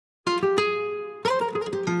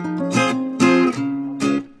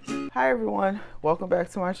Hi everyone, welcome back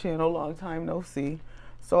to my channel. Long time no see.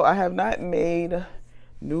 So I have not made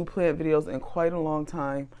new plant videos in quite a long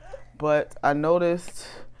time, but I noticed,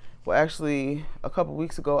 well actually a couple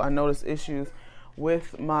weeks ago, I noticed issues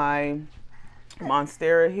with my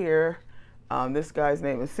Monstera here. This guy's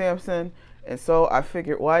name is Samson, and so I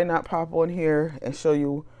figured why not pop on here and show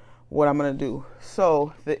you what I'm gonna do.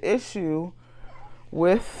 So the issue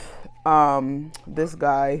with this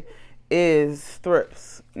guy is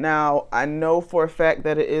thrips. Now I know for a fact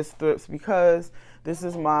that it is thrips because this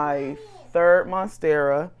is my third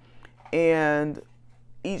Monstera, and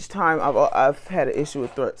each time I've had an issue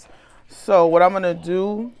with thrips. So what I'm gonna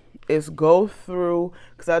do is go through,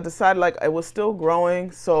 because I decided like it was still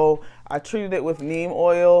growing, so I treated it with neem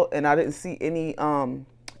oil and I didn't see any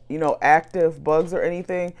you know, active bugs or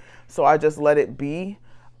anything, so I just let it be.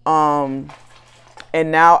 And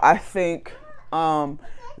now I think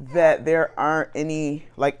that there aren't any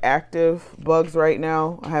like active bugs right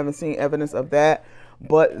now. I haven't seen evidence of that,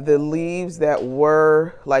 but the leaves that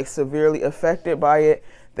were like severely affected by it,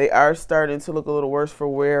 they are starting to look a little worse for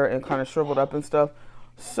wear and kind of shriveled up and stuff.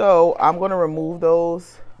 So I'm going to remove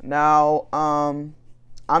those. Now I'm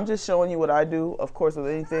just showing you what I do. Of course, with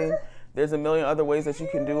anything, there's a million other ways that you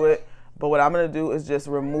can do it, but what I'm going to do is just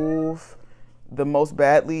remove the most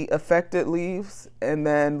badly affected leaves and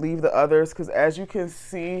then leave the others, because as you can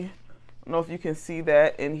see, I don't know if you can see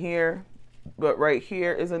that in here, but right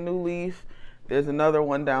here is a new leaf. There's another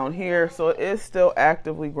one down here, so it is still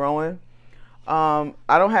actively growing. I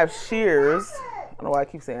don't have shears. I don't know why I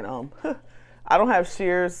keep saying I don't have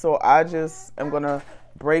shears, so I just am gonna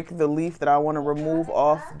break the leaf that I want to remove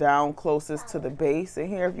off down closest to the base in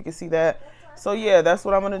here, if you can see that. So yeah, that's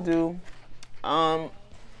what I'm gonna do.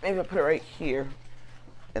 Maybe I'll put it right here,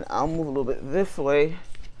 and I'll move a little bit this way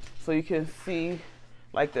so you can see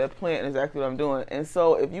like the plant and exactly what I'm doing. And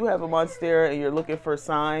so if you have a Monstera and you're looking for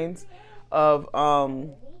signs of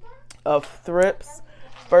thrips,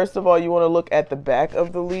 first of all, you want to look at the back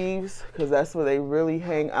of the leaves, because that's where they really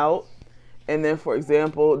hang out. And then, for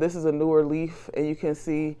example, this is a newer leaf, and you can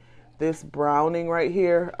see this browning right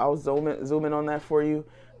here. I'll zoom in on that for you.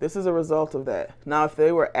 This is a result of that. Now, if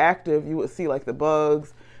they were active, you would see like the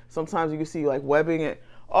bugs. Sometimes you can see like webbing and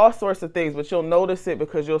all sorts of things, but you'll notice it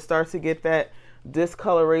because you'll start to get that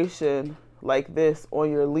discoloration like this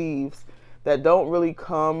on your leaves that don't really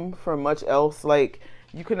come from much else. Like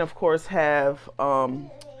you can of course have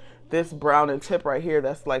this browning tip right here,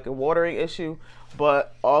 that's like a watering issue,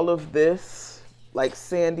 but all of this like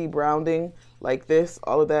sandy browning like this,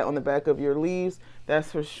 all of that on the back of your leaves,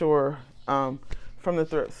 that's for sure from the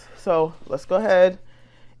thrips. So let's go ahead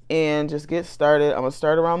and just get started. I'm gonna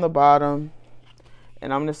start around the bottom,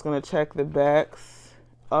 and I'm just gonna check the backs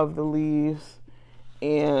of the leaves,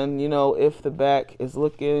 and you know, if the back is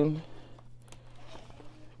looking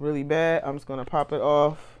really bad, I'm just gonna pop it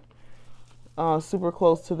off super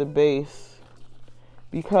close to the base,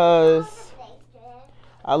 because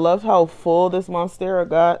I loved how full this Monstera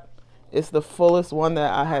got. It's the fullest one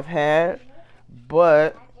that I have had,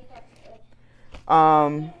 but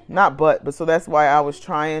so that's why I was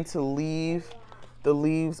trying to leave the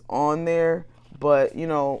leaves on there. But you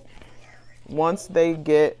know, once they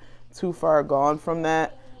get too far gone from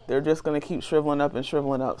that, they're just going to keep shriveling up and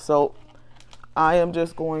shriveling up. So I am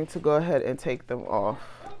just going to go ahead and take them off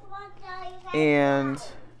and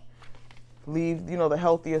leave, you know, the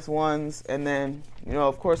healthiest ones, and then, you know,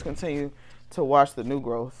 of course continue to watch the new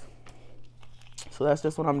growth. So that's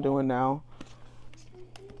just what I'm doing now.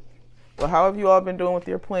 Well, how have you all been doing with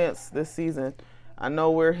your plants this season? I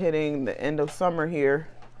know we're hitting the end of summer here,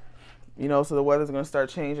 you know, so the weather's going to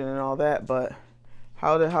start changing and all that, but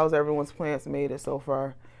how's everyone's plants made it so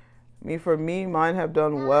far? I mean, for me, mine have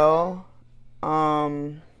done well.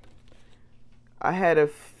 I had a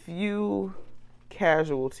few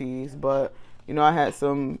casualties, but, you know, I had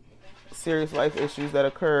some serious life issues that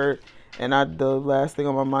occurred, and the last thing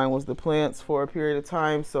on my mind was the plants for a period of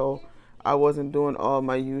time, so I wasn't doing all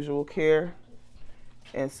my usual care.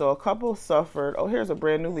 And so a couple suffered. Oh, here's a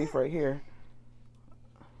brand new leaf right here.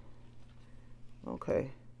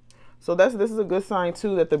 Okay. So this is a good sign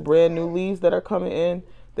too, that the brand new leaves that are coming in,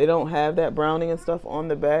 they don't have that browning and stuff on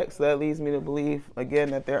the back. So that leads me to believe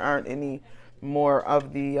again that there aren't any more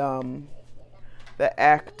of the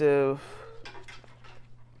active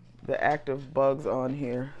bugs on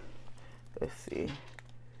here. Let's see.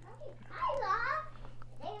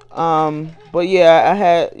 But yeah, I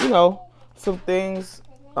had, you know, some things,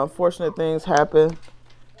 unfortunate things happen,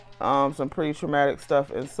 some pretty traumatic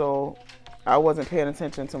stuff, and so I wasn't paying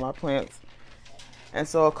attention to my plants, and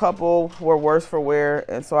so a couple were worse for wear,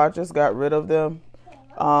 and so I just got rid of them.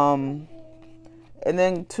 And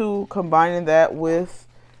then two, combining that with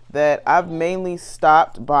that, I've mainly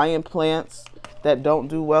stopped buying plants that don't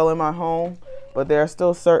do well in my home, but there are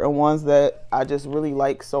still certain ones that I just really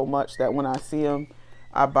like so much that when I see them,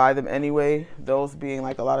 I buy them anyway. Those being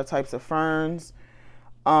like a lot of types of ferns,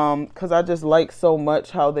 because I just like so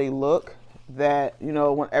much how they look that, you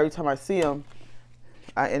know, every time I see them,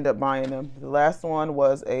 I end up buying them. The last one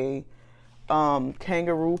was a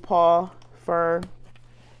kangaroo paw fern.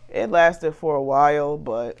 It lasted for a while,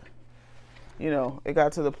 but you know, it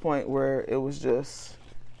got to the point where it was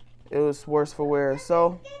worse for wear.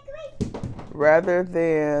 So rather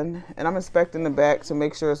than, and I'm inspecting the back to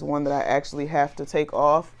make sure it's one that I actually have to take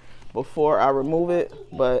off before I remove it,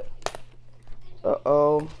 but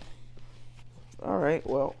all right,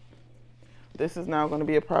 well, this is now going to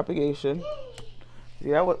be a propagation.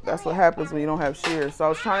 Yeah, that's what happens when you don't have shears. So I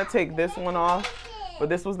was trying to take this one off, but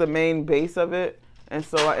this was the main base of it, and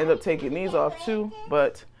so I ended up taking these off too,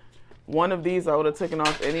 but one of these I would have taken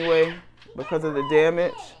off anyway because of the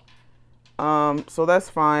damage. So that's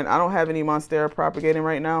fine. I don't have any Monstera propagating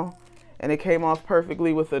right now, and it came off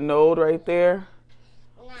perfectly with a node right there,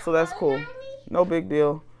 so that's cool. No big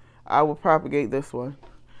deal. I will propagate this one,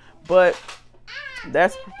 but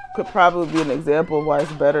that's could probably be an example of why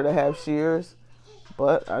it's better to have shears,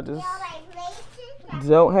 but I just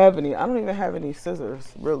don't have any. I don't even have any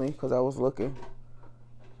scissors really, because I was looking.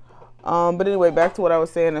 But anyway, back to what I was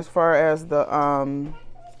saying as far as the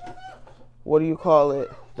what do you call it,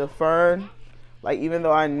 the fern. Like, even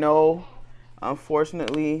though I know,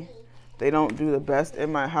 unfortunately, they don't do the best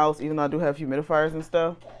in my house, even though I do have humidifiers and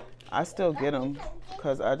stuff, I still get them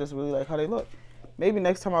because I just really like how they look. Maybe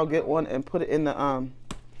next time I'll get one and put it in the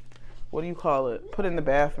what do you call it, put it in the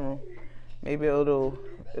bathroom. Maybe it'll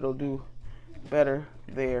do better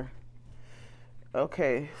there.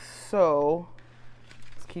 Okay, so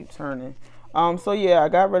let's keep turning. So yeah, I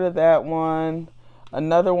got rid of that one.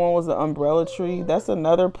 Another one was the umbrella tree. That's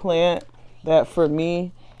another plant that for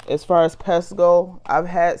me, as far as pests go, I've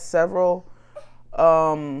had several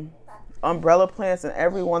umbrella plants, and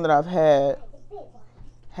every one that I've had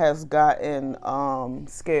has gotten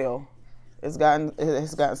scale. It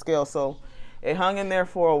has gotten scale. So it hung in there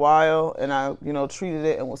for a while, and I, you know, treated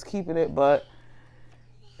it and was keeping it, but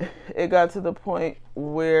it got to the point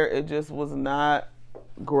where it just was not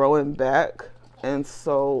growing back, and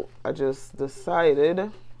so I just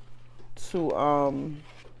decided to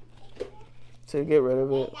get rid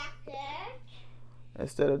of it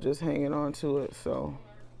instead of just hanging on to it. So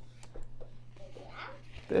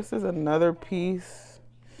this is another piece.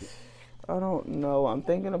 I don't know. I'm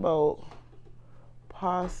thinking about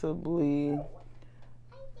possibly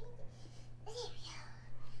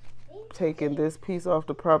taking this piece off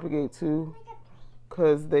to propagate too,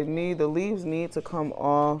 because the leaves need to come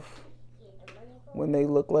off when they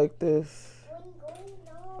look like this.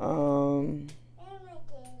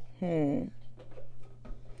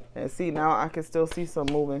 And see, now I can still see some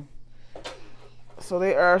moving. So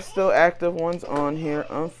they are still active ones on here,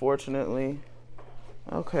 unfortunately.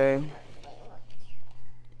 Okay.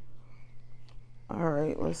 All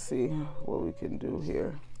right, let's see what we can do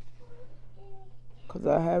here. Because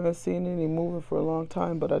I haven't seen any moving for a long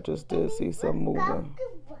time, but I just did see some moving.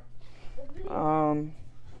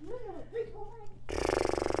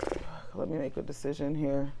 Let me make a decision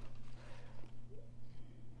here.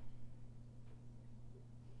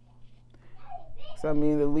 So, I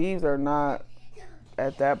mean, the leaves are not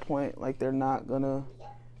at that point, like they're not gonna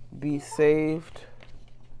be saved.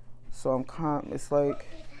 So it's like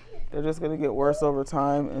they're just gonna get worse over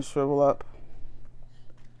time and shrivel up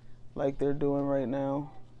like they're doing right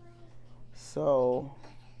now. So,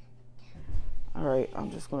 all right,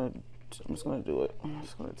 I'm just gonna do it. I'm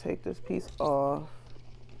just gonna take this piece off,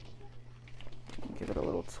 give it a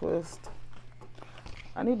little twist.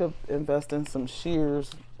 I need to invest in some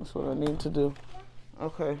shears. That's what I need to do.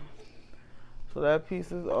 Okay, so that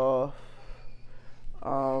piece is off.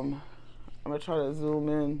 I'm gonna try to zoom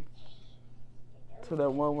in to that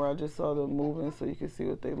one where I just saw them moving so you can see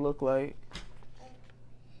what they look like.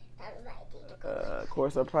 Of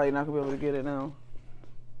course, I'm probably not gonna be able to get it now.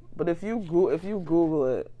 But if you Google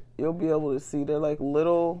it, you'll be able to see they're like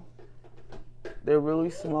little. They're really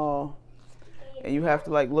small, and you have to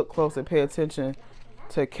like look close and pay attention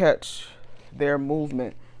to catch their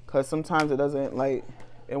movement. Because sometimes it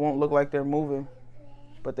won't look like they're moving,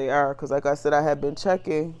 but they are. Because like I said, I had been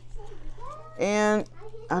checking, and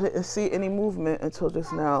I didn't see any movement until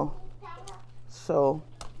just now. So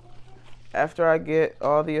after I get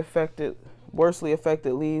all the worstly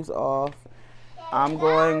affected leaves off, I'm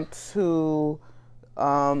going to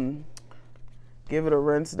give it a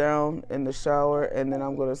rinse down in the shower, and then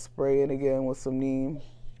I'm going to spray it again with some neem,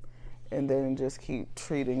 and then just keep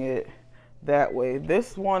treating it that way.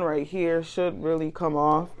 This one right here should really come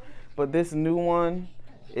off, but this new one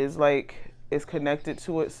is like, it's connected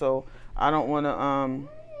to it, so I don't want to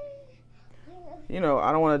you know,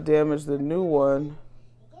 I don't want to damage the new one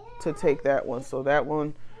to take that one, so that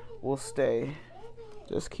one will stay.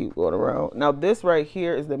 Just keep going around. Now this right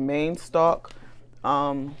here is the main stalk.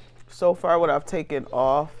 So far what I've taken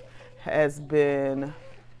off has been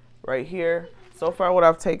right here. So far what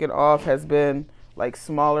I've taken off has been like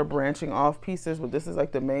smaller branching off pieces, but this is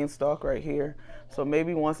like the main stalk right here. So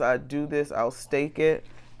maybe once I do this, I'll stake it,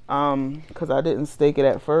 because I didn't stake it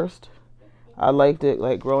at first. I liked it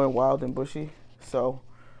like growing wild and bushy, so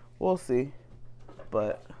we'll see.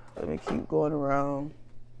 But let me keep going around.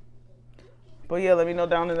 But yeah, let me know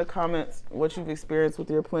down in the comments what you've experienced with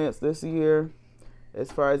your plants this year, as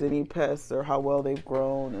far as any pests or how well they've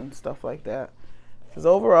grown and stuff like that. Because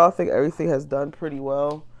overall, I think everything has done pretty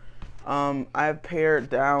well. I've pared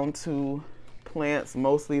down to plants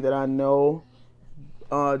mostly that I know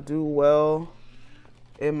do well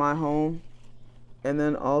in my home. And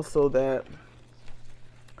then also that,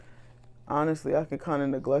 honestly, I can kind of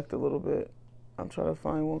neglect a little bit. I'm trying to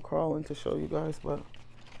find one crawling to show you guys, but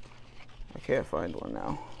I can't find one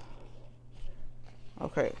now.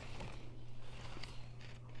 Okay.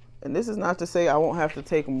 And this is not to say I won't have to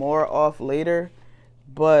take more off later,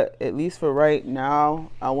 but at least for right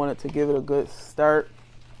now, I wanted to give it a good start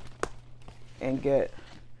and get,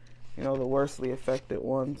 you know, the worstly affected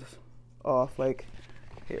ones off. Like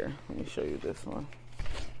here, let me show you this one.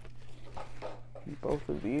 Both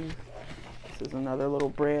of these. This is another little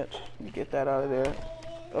branch. Let me get that out of there.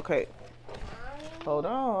 Okay. Hold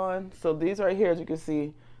on. So these right here, as you can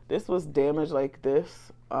see, this was damaged like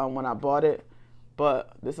this when I bought it.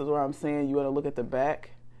 But this is where I'm saying you got to look at the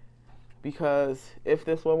back, because if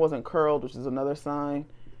this one wasn't curled, which is another sign.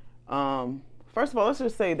 First of all, let's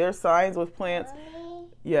just say there's signs with plants. Mommy?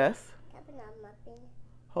 Yes.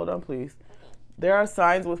 Hold on, please. There are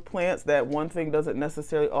signs with plants that one thing doesn't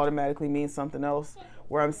necessarily automatically mean something else.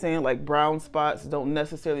 Where I'm saying like brown spots don't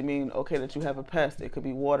necessarily mean, okay, that you have a pest. It could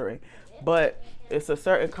be watering. But it's a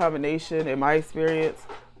certain combination, in my experience,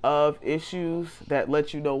 of issues that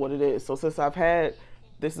let you know what it is. So since I've had,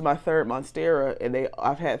 this is my third Monstera, and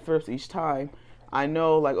I've had thrips each time, I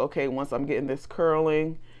know like, okay, once I'm getting this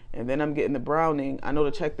curling and then I'm getting the browning, I know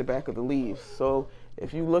to check the back of the leaves. So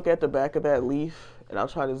if you look at the back of that leaf, and I'll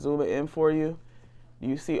try to zoom it in for you,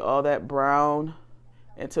 you see all that brown,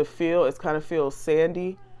 and to feel, it kind of feels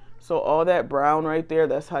sandy. So all that brown right there,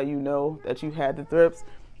 that's how you know that you had the thrips.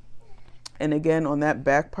 And again, on that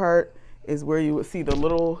back part is where you would see the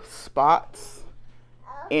little spots,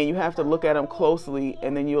 and you have to look at them closely,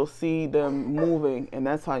 and then you'll see them moving, and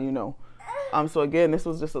that's how you know. So again, this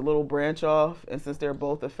was just a little branch off, and since they're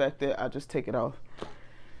both affected, I just take it off.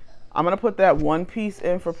 I'm gonna put that one piece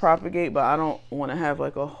in for propagate, but I don't want to have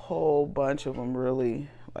like a whole bunch of them really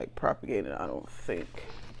like propagated, I don't think.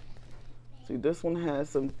 See, this one has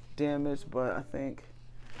some damage, but I think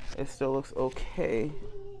it still looks okay.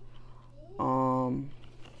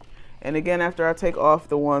 And again, after I take off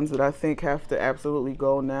the ones that I think have to absolutely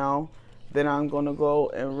go now, then I'm gonna go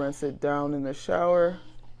and rinse it down in the shower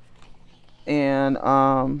and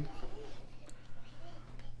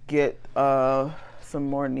get some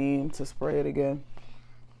more neem to spray it again.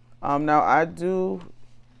 Now I do,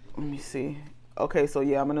 let me see. Okay, so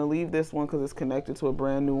yeah, I'm gonna leave this one because it's connected to a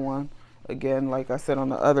brand new one. Again, like I said, on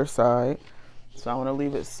the other side. So I wanna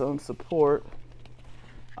leave it some support.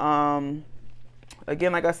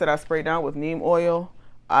 Again, like I said, I sprayed down with neem oil.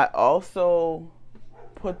 I also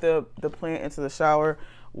put the plant into the shower,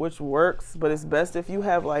 which works, but it's best if you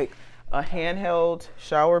have like a handheld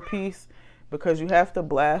shower piece, because you have to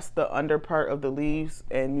blast the under part of the leaves,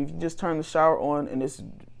 and you just turn the shower on and it's,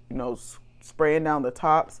 you know, spraying down the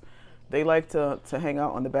tops. They like to hang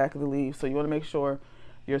out on the back of the leaves, so you want to make sure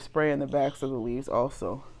you're spraying the backs of the leaves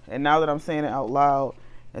also. And now that I'm saying it out loud,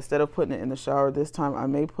 instead of putting it in the shower this time, I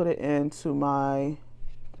may put it into my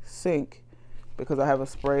sink because I have a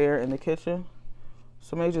sprayer in the kitchen.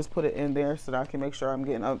 So I may just put it in there so that I can make sure I'm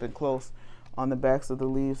getting up and close on the backs of the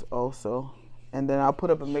leaves also. And then I'll put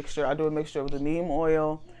up a mixture. I do a mixture with the neem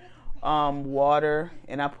oil, water,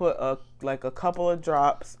 and I put like a couple of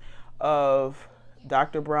drops of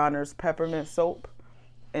Dr. Bronner's peppermint soap.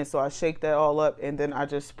 And so I shake that all up, and then I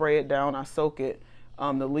just spray it down. I soak it,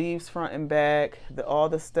 the leaves front and back, all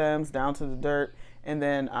the stems down to the dirt, and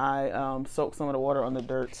then I soak some of the water on the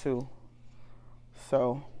dirt too.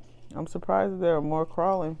 So I'm surprised there are more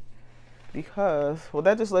crawling. because, well,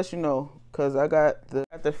 that just lets you know, because I got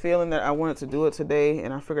the feeling that I wanted to do it today,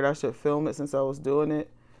 and I figured I should film it since I was doing it.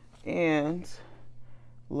 And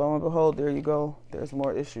lo and behold, there you go. There's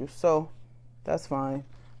more issues. So that's fine.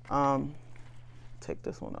 Take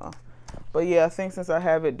this one off. But yeah, I think since I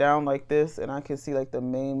have it down like this and I can see like the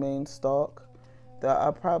main stalk, that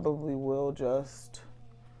I probably will just,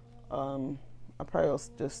 I probably will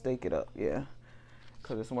just stake it up. Yeah,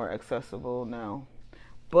 because it's more accessible now.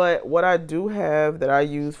 But what I do have that I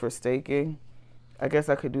use for staking, I guess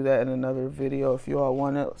I could do that in another video if you all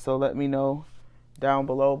want it. So let me know down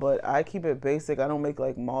below. But I keep it basic. I don't make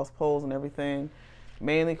like moss poles and everything,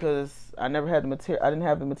 mainly because I never had the material. I didn't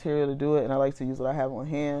have the material to do it, and I like to use what I have on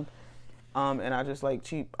hand. And I just like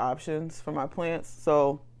cheap options for my plants.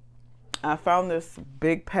 So I found this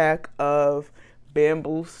big pack of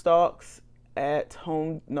bamboo stalks at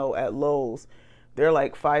Lowe's. They're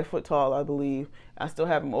like 5 foot tall, I believe. I still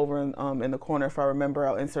have them over in the corner. If I remember,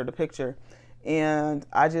 I'll insert a picture. And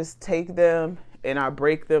I just take them and I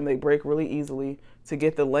break them. They break really easily to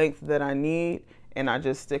get the length that I need. And I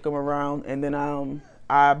just stick them around. And then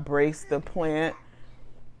I brace the plant,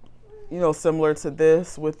 you know, similar to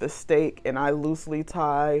this with the stake. And I loosely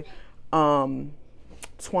tie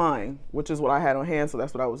twine, which is what I had on hand. So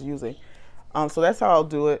that's what I was using. So that's how I'll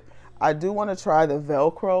do it. I do want to try the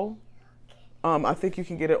Velcro. I think you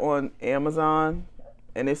can get it on Amazon,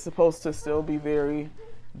 and it's supposed to still be very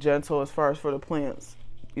gentle as far as for the plants,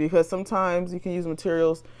 because sometimes you can use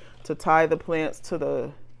materials to tie the plants to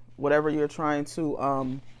the whatever you're trying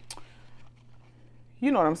to,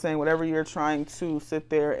 you know what I'm saying, whatever you're trying to sit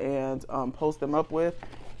there and post them up with.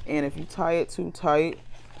 And if you tie it too tight,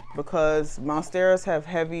 because monsteras have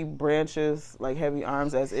heavy branches, like heavy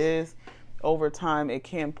arms as is, over time it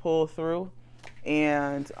can pull through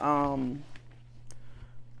and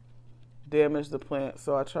damage the plant.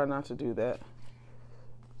 So I try not to do that.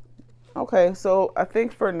 Okay, so I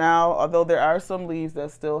think for now, although there are some leaves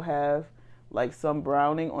that still have like some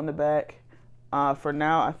browning on the back, for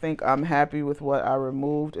now I think I'm happy with what I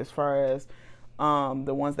removed as far as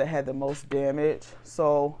the ones that had the most damage.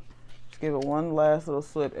 So just give it one last little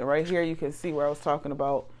slip, and right here you can see where I was talking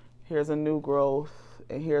about, here's a new growth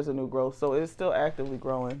and here's a new growth. So it's still actively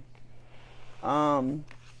growing.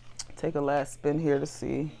 Take a last spin here to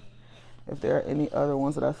see if there are any other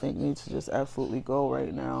ones that I think need to just absolutely go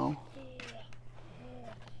right now.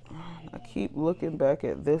 I keep looking back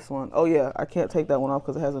at this one. Oh yeah, I can't take that one off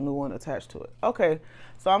because it has a new one attached to it. Okay,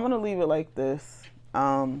 so I'm gonna leave it like this.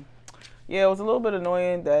 Yeah, it was a little bit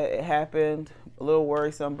annoying that it happened, a little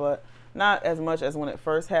worrisome, but not as much as when it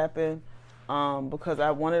first happened, because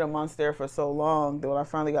I wanted a Monstera for so long that when I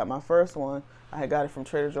finally got my first one, I had got it from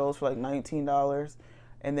Trader Joe's for like $19.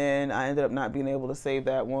 And then I ended up not being able to save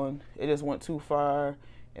that one. It just went too far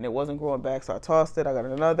and it wasn't growing back, so I tossed it. I got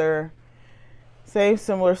another. Same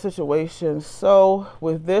similar situation. So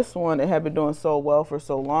with this one, it had been doing so well for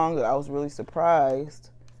so long that I was really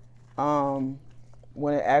surprised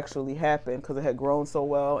when it actually happened, because it had grown so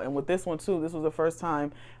well. And with this one too, this was the first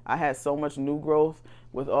time I had so much new growth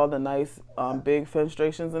with all the nice big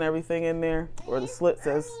fenestrations and everything in there, or the slits,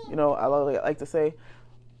 as you know, I like to say.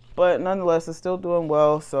 But nonetheless, it's still doing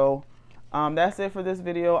well. So that's it for this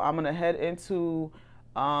video. I'm gonna head into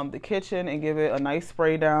the kitchen and give it a nice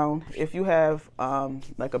spray down. If you have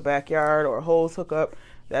like a backyard or a hose hookup,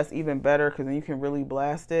 that's even better, because then you can really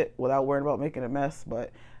blast it without worrying about making a mess.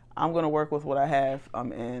 But I'm gonna work with what I have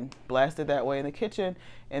and blast it that way in the kitchen.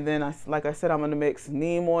 And then like I said, I'm gonna mix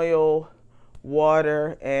neem oil,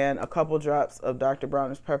 water, and a couple drops of Dr.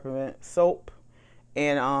 Bronner's peppermint soap,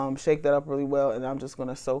 and shake that up really well. And I'm just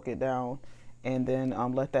gonna soak it down and then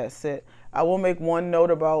let that sit. I will make one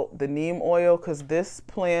note about the neem oil, because this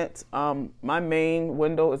plant, my main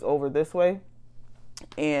window is over this way,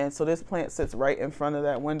 and so this plant sits right in front of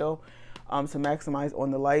that window to maximize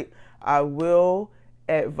on the light. I will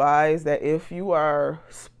advise that if you are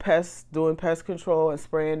doing pest control and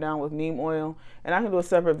spraying down with neem oil, and I can do a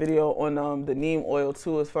separate video on the neem oil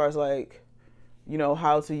too, as far as like, you know,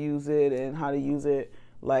 how to use it and how to use it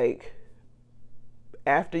like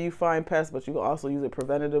after you find pests, but you can also use it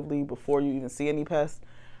preventatively before you even see any pests.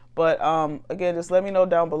 But again, just let me know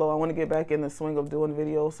down below. I want to get back in the swing of doing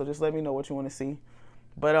videos, so just let me know what you want to see.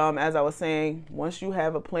 But as I was saying, once you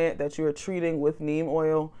have a plant that you're treating with neem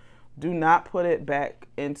oil, do not put it back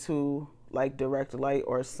into like direct light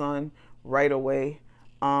or sun right away.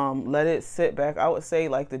 Let it sit back. I would say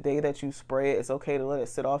like the day that you spray it, it's okay to let it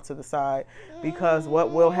sit off to the side, because what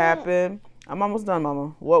will happen, I'm almost done,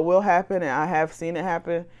 Mama. What will happen, and I have seen it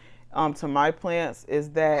happen to my plants, is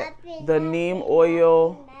that the neem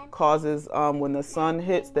oil causes, when the sun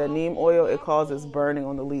hits that neem oil, it causes burning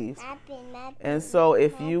on the leaves. And so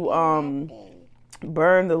if you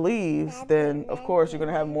burn the leaves, then of course you're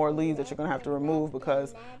going to have more leaves that you're going to have to remove,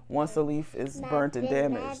 because once the leaf is burnt and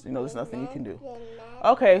damaged, you know, there's nothing you can do.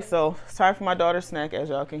 Okay, so it's time for my daughter's snack, as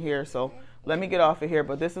y'all can hear. So let me get off of here,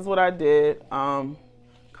 but this is what I did, kind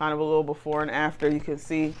of a little before and after. You can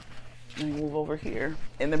see, let me move over here.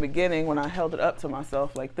 In the beginning, when I held it up to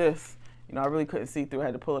myself like this, you know, I really couldn't see through. I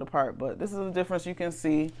had to pull it apart, but this is the difference you can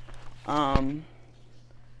see. And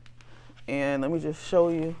let me just show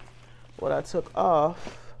you what I took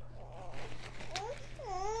off.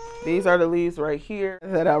 These are the leaves right here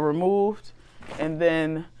that I removed. And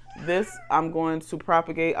then this I'm going to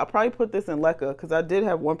propagate. I'll probably put this in leca, because I did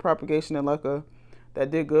have one propagation in leca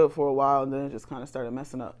that did good for a while, and then it just kind of started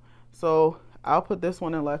messing up. So I'll put this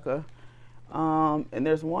one in leca. And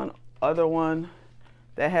there's one other one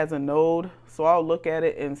that has a node. So I'll look at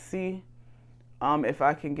it and see if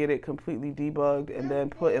I can get it completely debugged and then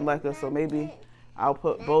put in leca. So maybe I'll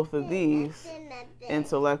put both of these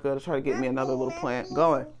into leca to try to get me another little plant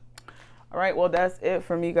going. All right, well, that's it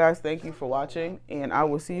for me, guys. Thank you for watching, and I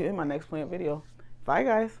will see you in my next plant video. Bye,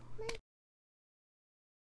 guys.